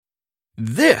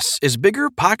This is Bigger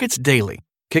Pockets Daily,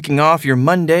 kicking off your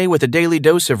Monday with a daily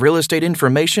dose of real estate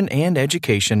information and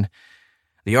education.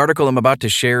 The article I'm about to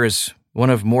share is one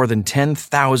of more than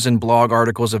 10,000 blog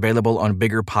articles available on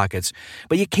Bigger Pockets,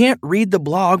 but you can't read the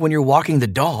blog when you're walking the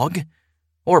dog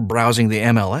or browsing the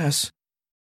MLS.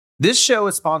 This show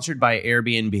is sponsored by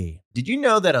Airbnb. Did you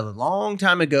know that a long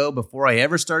time ago, before I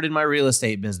ever started my real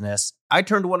estate business, I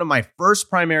turned one of my first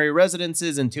primary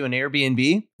residences into an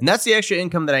Airbnb? And that's the extra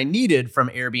income that I needed from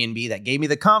Airbnb that gave me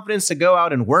the confidence to go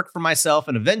out and work for myself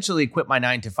and eventually quit my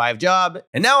 9-to-5 job.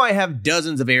 And now I have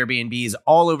dozens of Airbnbs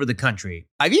all over the country.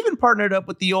 I've even partnered up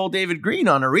with the old David Green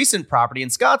on a recent property in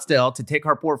Scottsdale to take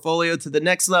our portfolio to the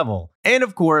next level. And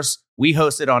of course, we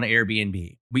host it on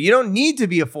Airbnb. But you don't need to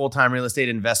be a full-time real estate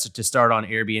investor to start on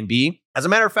Airbnb. As a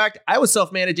matter of fact, I was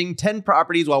self-managing 10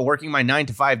 properties while working my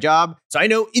 9-to-5 job, so I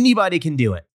know anybody can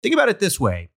do it. Think about it this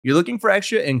way. You're looking for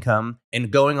extra income and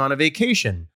going on a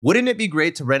vacation. Wouldn't it be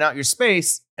great to rent out your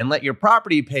space and let your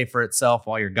property pay for itself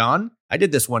while you're gone? I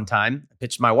did this one time. I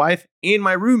pitched my wife and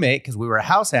my roommate, because we were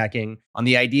house hacking, on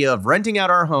the idea of renting out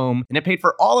our home, and it paid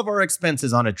for all of our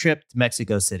expenses on a trip to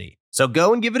Mexico City. So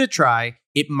go and give it a try.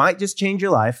 It might just change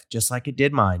your life, just like it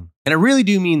did mine. And I really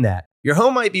do mean that. Your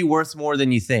home might be worth more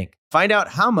than you think. Find out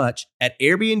how much at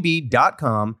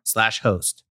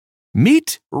airbnb.com/host.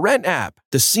 Meet RentApp,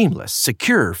 the seamless,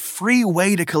 secure, free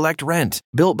way to collect rent.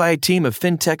 Built by a team of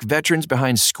fintech veterans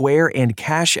behind Square and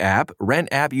Cash App,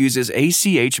 RentApp uses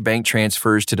ACH bank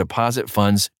transfers to deposit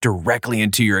funds directly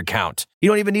into your account. You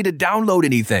don't even need to download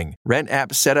anything.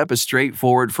 RentApp setup is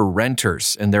straightforward for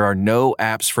renters, and there are no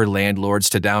apps for landlords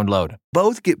to download.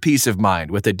 Both get peace of mind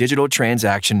with a digital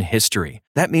transaction history.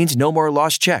 That means no more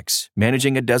lost checks,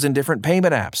 managing a dozen different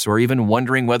payment apps, or even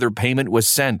wondering whether payment was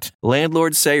sent.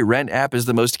 Landlords say RentApp is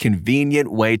the most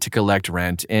convenient way to collect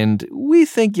rent, and we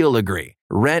think you'll agree.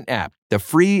 RentApp, the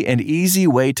free and easy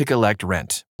way to collect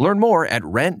rent. Learn more at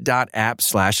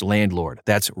rent.app/landlord.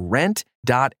 That's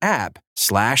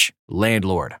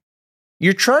rent.app/landlord.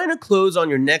 You're trying to close on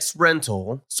your next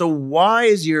rental, so why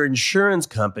is your insurance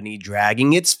company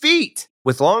dragging its feet?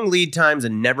 With long lead times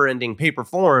and never-ending paper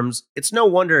forms, it's no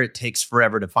wonder it takes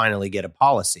forever to finally get a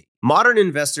policy. Modern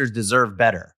investors deserve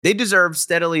better. They deserve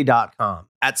Steadily.com.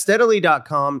 At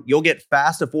Steadily.com, you'll get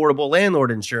fast, affordable landlord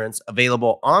insurance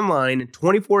available online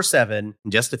 24/7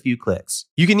 in just a few clicks.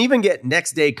 You can even get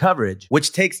next-day coverage,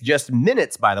 which takes just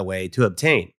minutes, by the way, to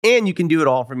obtain. And you can do it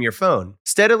all from your phone.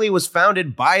 Steadily was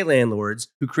founded by landlords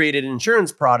who created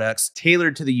insurance products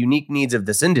tailored to the unique needs of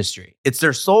this industry. It's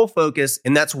their sole focus,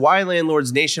 and that's why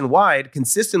landlords nationwide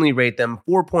consistently rate them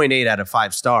 4.8 out of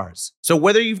 5 stars. So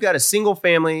whether you've got a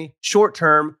single-family,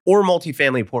 short-term, or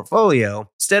multifamily portfolio,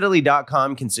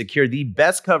 Steadily.com can secure the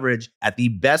best coverage at the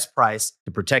best price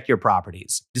to protect your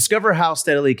properties. Discover how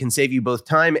Steadily can save you both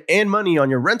time and money on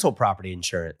your rental property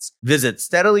insurance. Visit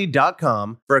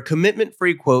Steadily.com for a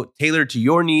commitment-free quote tailored to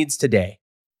your needs today.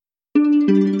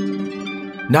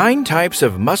 9 types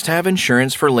of must-have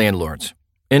insurance for landlords,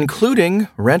 including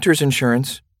renter's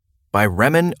insurance, by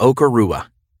Remen Okorua.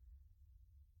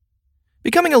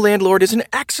 Becoming a landlord is an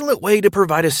excellent way to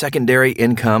provide a secondary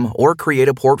income or create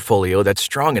a portfolio that's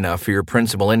strong enough for your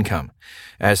principal income.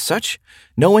 As such,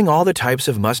 knowing all the types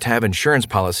of must-have insurance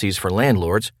policies for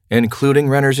landlords, including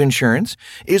renter's insurance,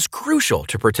 is crucial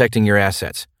to protecting your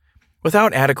assets.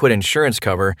 Without adequate insurance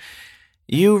cover,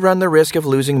 you run the risk of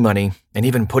losing money and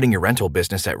even putting your rental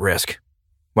business at risk.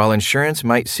 While insurance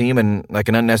might seem like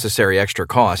an unnecessary extra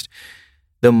cost,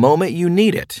 the moment you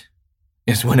need it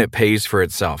is when it pays for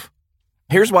itself.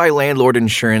 Here's why landlord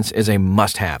insurance is a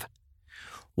must-have.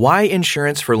 Why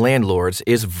insurance for landlords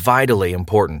is vitally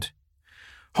important.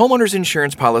 Homeowners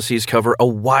insurance policies cover a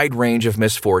wide range of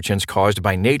misfortunes caused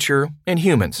by nature and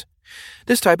humans.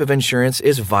 This type of insurance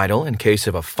is vital in case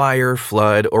of a fire,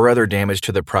 flood, or other damage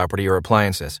to the property or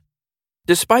appliances.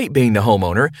 Despite being the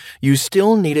homeowner, you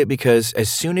still need it because as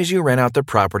soon as you rent out the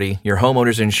property, your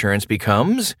homeowner's insurance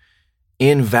becomes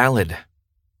invalid.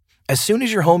 As soon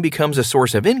as your home becomes a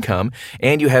source of income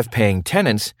and you have paying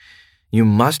tenants, you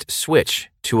must switch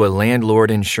to a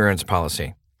landlord insurance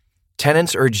policy.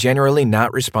 Tenants are generally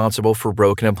not responsible for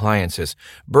broken appliances,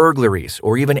 burglaries,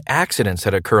 or even accidents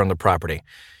that occur on the property.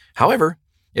 However,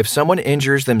 if someone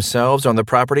injures themselves on the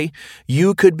property,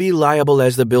 you could be liable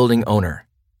as the building owner.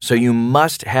 So you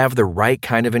must have the right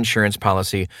kind of insurance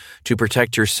policy to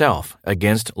protect yourself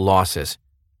against losses.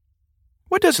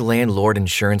 What does landlord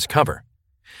insurance cover?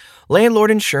 Landlord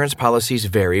insurance policies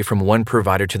vary from one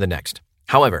provider to the next.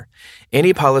 However,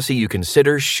 any policy you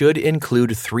consider should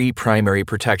include 3 primary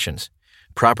protections: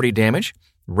 property damage,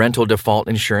 rental default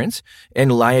insurance,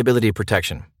 and liability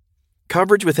protection.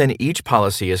 Coverage within each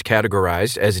policy is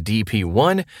categorized as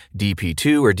DP1,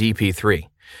 DP2, or DP3.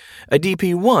 A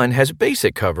DP1 has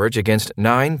basic coverage against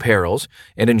 9 perils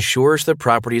and insures the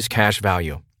property's cash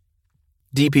value.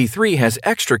 DP3 has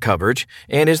extra coverage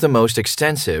and is the most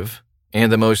extensive and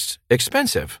the most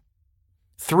expensive.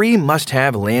 3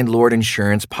 must-have landlord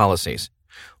insurance policies.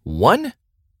 1.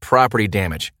 Property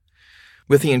damage.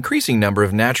 With the increasing number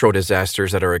of natural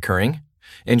disasters that are occurring,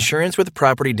 insurance with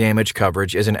property damage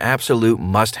coverage is an absolute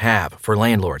must-have for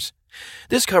landlords.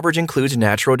 This coverage includes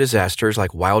natural disasters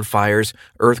like wildfires,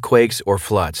 earthquakes, or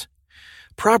floods.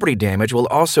 Property damage will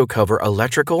also cover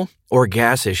electrical or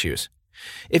gas issues.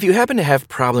 If you happen to have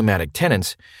problematic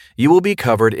tenants, you will be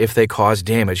covered if they cause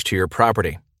damage to your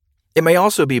property. It may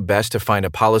also be best to find a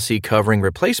policy covering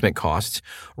replacement costs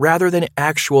rather than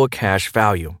actual cash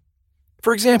value.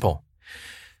 For example,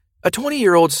 a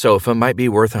 20-year-old sofa might be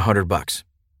worth $100,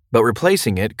 but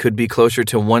replacing it could be closer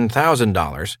to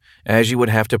 $1,000 as you would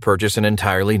have to purchase an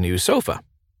entirely new sofa.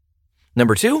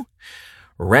 Number 2,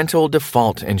 rental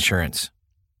default insurance.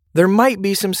 There might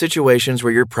be some situations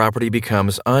where your property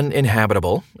becomes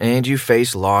uninhabitable and you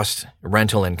face lost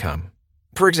rental income.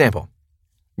 For example,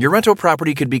 your rental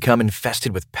property could become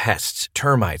infested with pests,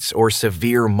 termites, or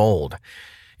severe mold.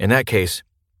 In that case,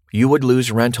 you would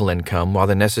lose rental income while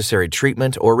the necessary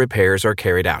treatment or repairs are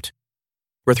carried out.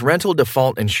 With rental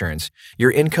default insurance, your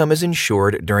income is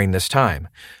insured during this time,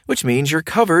 which means you're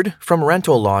covered from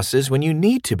rental losses when you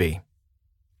need to be.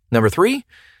 Number 3,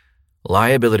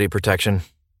 liability protection.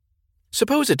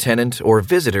 Suppose a tenant or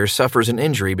visitor suffers an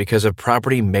injury because of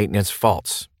property maintenance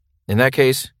faults. In that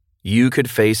case, you could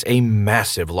face a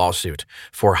massive lawsuit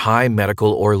for high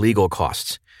medical or legal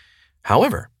costs.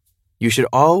 However, you should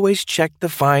always check the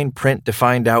fine print to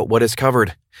find out what is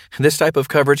covered. This type of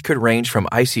coverage could range from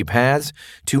icy paths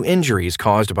to injuries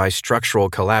caused by structural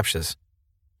collapses.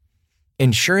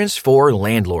 Insurance for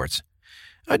landlords.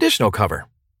 Additional cover.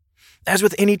 As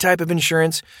with any type of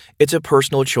insurance, it's a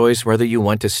personal choice whether you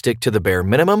want to stick to the bare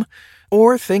minimum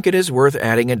or think it is worth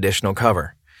adding additional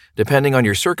cover. Depending on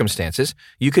your circumstances,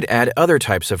 you could add other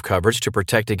types of coverage to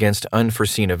protect against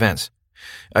unforeseen events.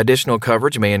 Additional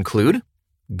coverage may include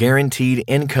guaranteed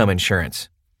income insurance.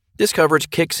 This coverage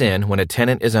kicks in when a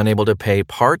tenant is unable to pay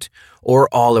part or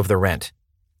all of the rent.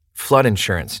 Flood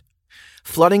insurance.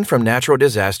 Flooding from natural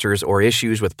disasters or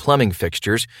issues with plumbing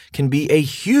fixtures can be a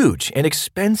huge and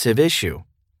expensive issue,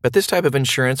 but this type of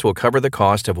insurance will cover the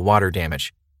cost of water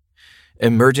damage.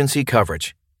 Emergency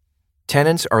coverage.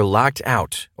 Tenants are locked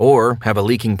out or have a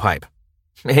leaking pipe,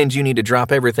 and you need to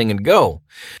drop everything and go.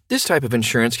 This type of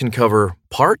insurance can cover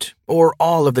part or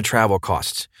all of the travel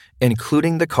costs,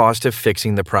 including the cost of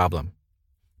fixing the problem.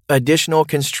 Additional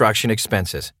construction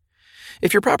expenses.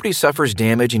 If your property suffers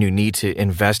damage and you need to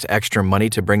invest extra money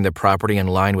to bring the property in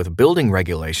line with building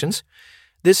regulations,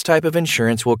 this type of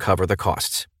insurance will cover the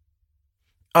costs.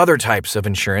 Other types of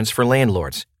insurance for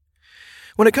landlords.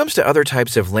 When it comes to other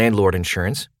types of landlord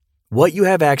insurance, what you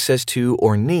have access to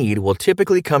or need will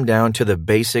typically come down to the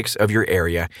basics of your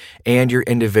area and your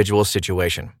individual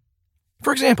situation.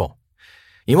 For example,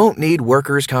 you won't need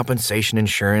workers' compensation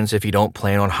insurance if you don't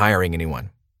plan on hiring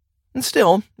anyone. And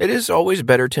still, it is always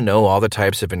better to know all the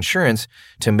types of insurance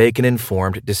to make an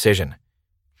informed decision.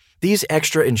 These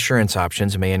extra insurance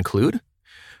options may include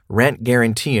rent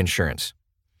guarantee insurance.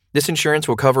 This insurance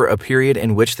will cover a period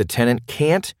in which the tenant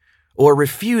can't or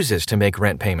refuses to make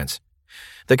rent payments.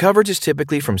 The coverage is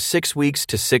typically from 6 weeks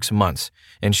to 6 months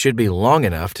and should be long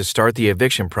enough to start the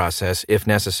eviction process if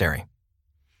necessary.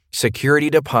 Security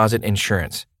deposit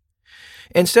insurance.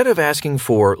 Instead of asking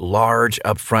for large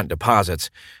upfront deposits,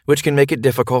 which can make it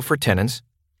difficult for tenants,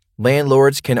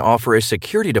 landlords can offer a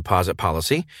security deposit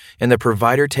policy, and the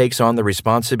provider takes on the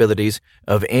responsibilities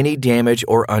of any damage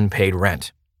or unpaid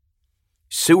rent.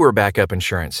 Sewer backup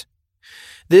insurance.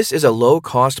 This is a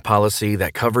low-cost policy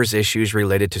that covers issues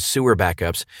related to sewer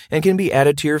backups and can be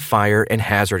added to your fire and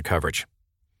hazard coverage.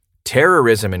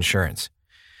 Terrorism insurance.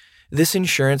 This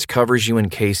insurance covers you in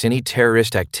case any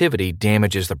terrorist activity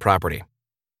damages the property.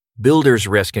 Builder's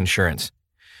risk insurance.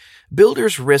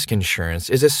 Builder's risk insurance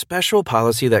is a special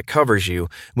policy that covers you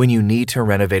when you need to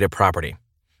renovate a property,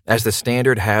 as the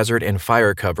standard hazard and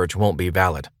fire coverage won't be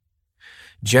valid.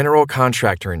 General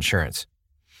contractor insurance.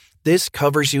 This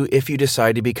covers you if you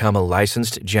decide to become a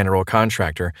licensed general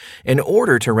contractor in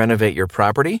order to renovate your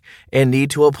property and need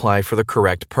to apply for the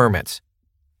correct permits.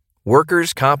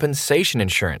 Workers' compensation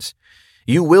insurance.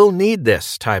 You will need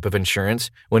this type of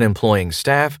insurance when employing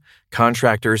staff,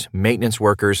 contractors, maintenance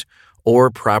workers,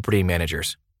 or property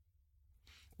managers.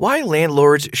 Why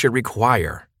landlords should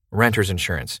require renter's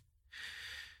insurance.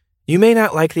 You may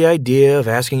not like the idea of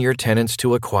asking your tenants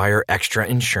to acquire extra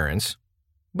insurance,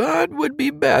 but would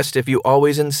be best if you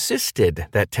always insisted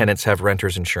that tenants have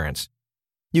renter's insurance.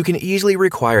 You can easily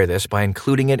require this by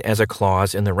including it as a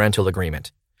clause in the rental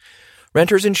agreement.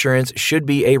 Renter's insurance should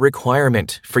be a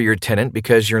requirement for your tenant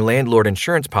because your landlord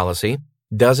insurance policy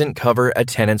doesn't cover a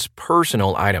tenant's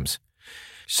personal items.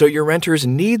 So your renters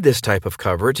need this type of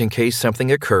coverage in case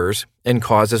something occurs and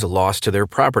causes loss to their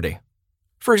property.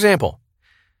 For example,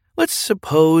 let's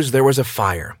suppose there was a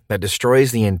fire that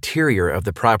destroys the interior of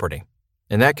the property.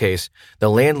 In that case, the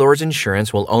landlord's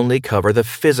insurance will only cover the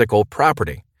physical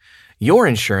property. Your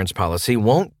insurance policy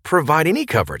won't provide any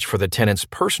coverage for the tenant's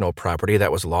personal property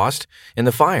that was lost in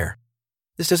the fire.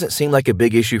 This doesn't seem like a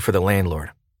big issue for the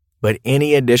landlord, but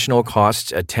any additional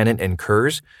costs a tenant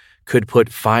incurs could put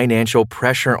financial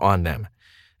pressure on them.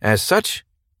 As such,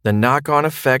 the knock-on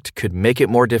effect could make it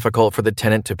more difficult for the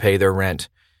tenant to pay their rent.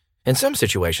 In some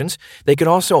situations, they could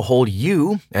also hold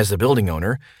you, as the building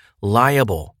owner,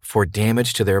 liable for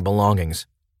damage to their belongings.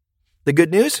 The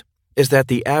good news is that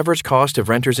the average cost of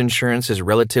renter's insurance is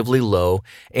relatively low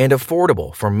and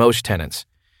affordable for most tenants.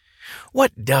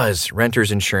 What does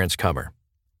renter's insurance cover?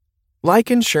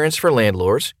 Like insurance for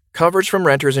landlords, coverage from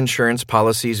renter's insurance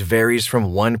policies varies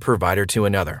from one provider to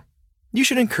another. You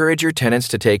should encourage your tenants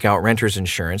to take out renter's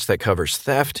insurance that covers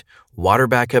theft, water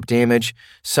backup damage,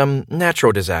 some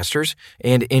natural disasters,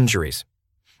 and injuries.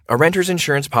 A renter's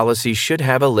insurance policy should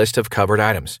have a list of covered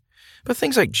items, but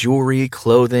things like jewelry,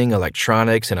 clothing,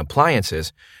 electronics, and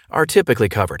appliances are typically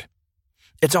covered.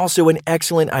 It's also an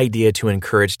excellent idea to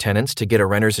encourage tenants to get a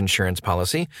renter's insurance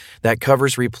policy that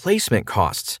covers replacement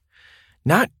costs,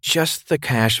 not just the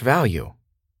cash value.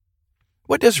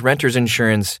 What does renter's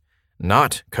insurance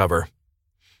not cover?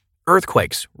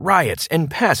 Earthquakes, riots, and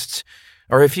pests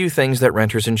are a few things that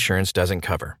renter's insurance doesn't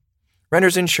cover.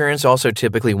 Renter's insurance also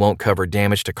typically won't cover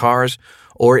damage to cars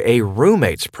or a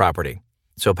roommate's property,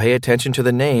 so pay attention to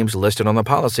the names listed on the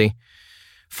policy.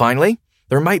 Finally,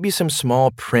 there might be some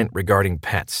small print regarding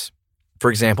pets. For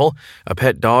example, a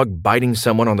pet dog biting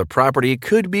someone on the property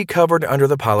could be covered under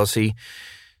the policy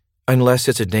unless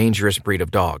it's a dangerous breed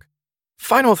of dog.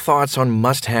 Final thoughts on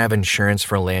must-have insurance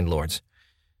for landlords.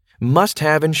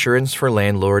 Must-have insurance for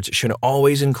landlords should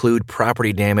always include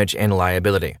property damage and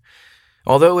liability.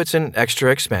 Although it's an extra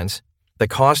expense, the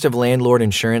cost of landlord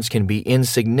insurance can be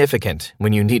insignificant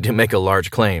when you need to make a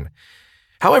large claim.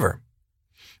 However,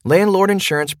 landlord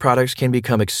insurance products can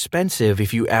become expensive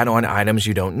if you add on items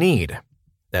you don't need.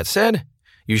 That said,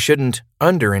 you shouldn't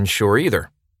underinsure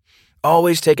either.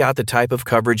 Always take out the type of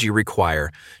coverage you require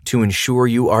to ensure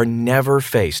you are never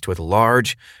faced with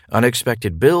large,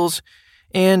 unexpected bills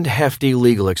and hefty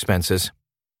legal expenses.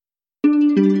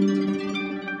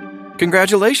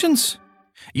 Congratulations!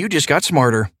 You just got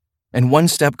smarter and one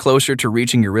step closer to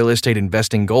reaching your real estate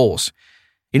investing goals.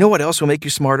 You know what else will make you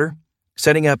smarter?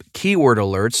 Setting up keyword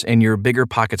alerts in your Bigger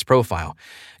Pockets profile.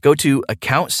 Go to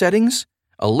Account Settings,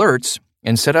 Alerts,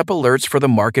 and set up alerts for the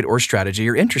market or strategy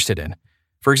you're interested in.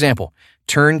 For example,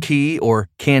 Turnkey or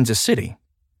Kansas City.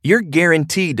 You're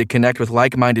guaranteed to connect with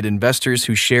like-minded investors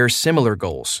who share similar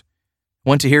goals.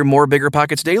 Want to hear more Bigger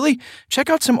Pockets Daily? Check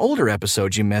out some older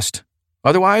episodes you missed.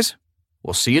 Otherwise,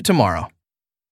 we'll see you tomorrow.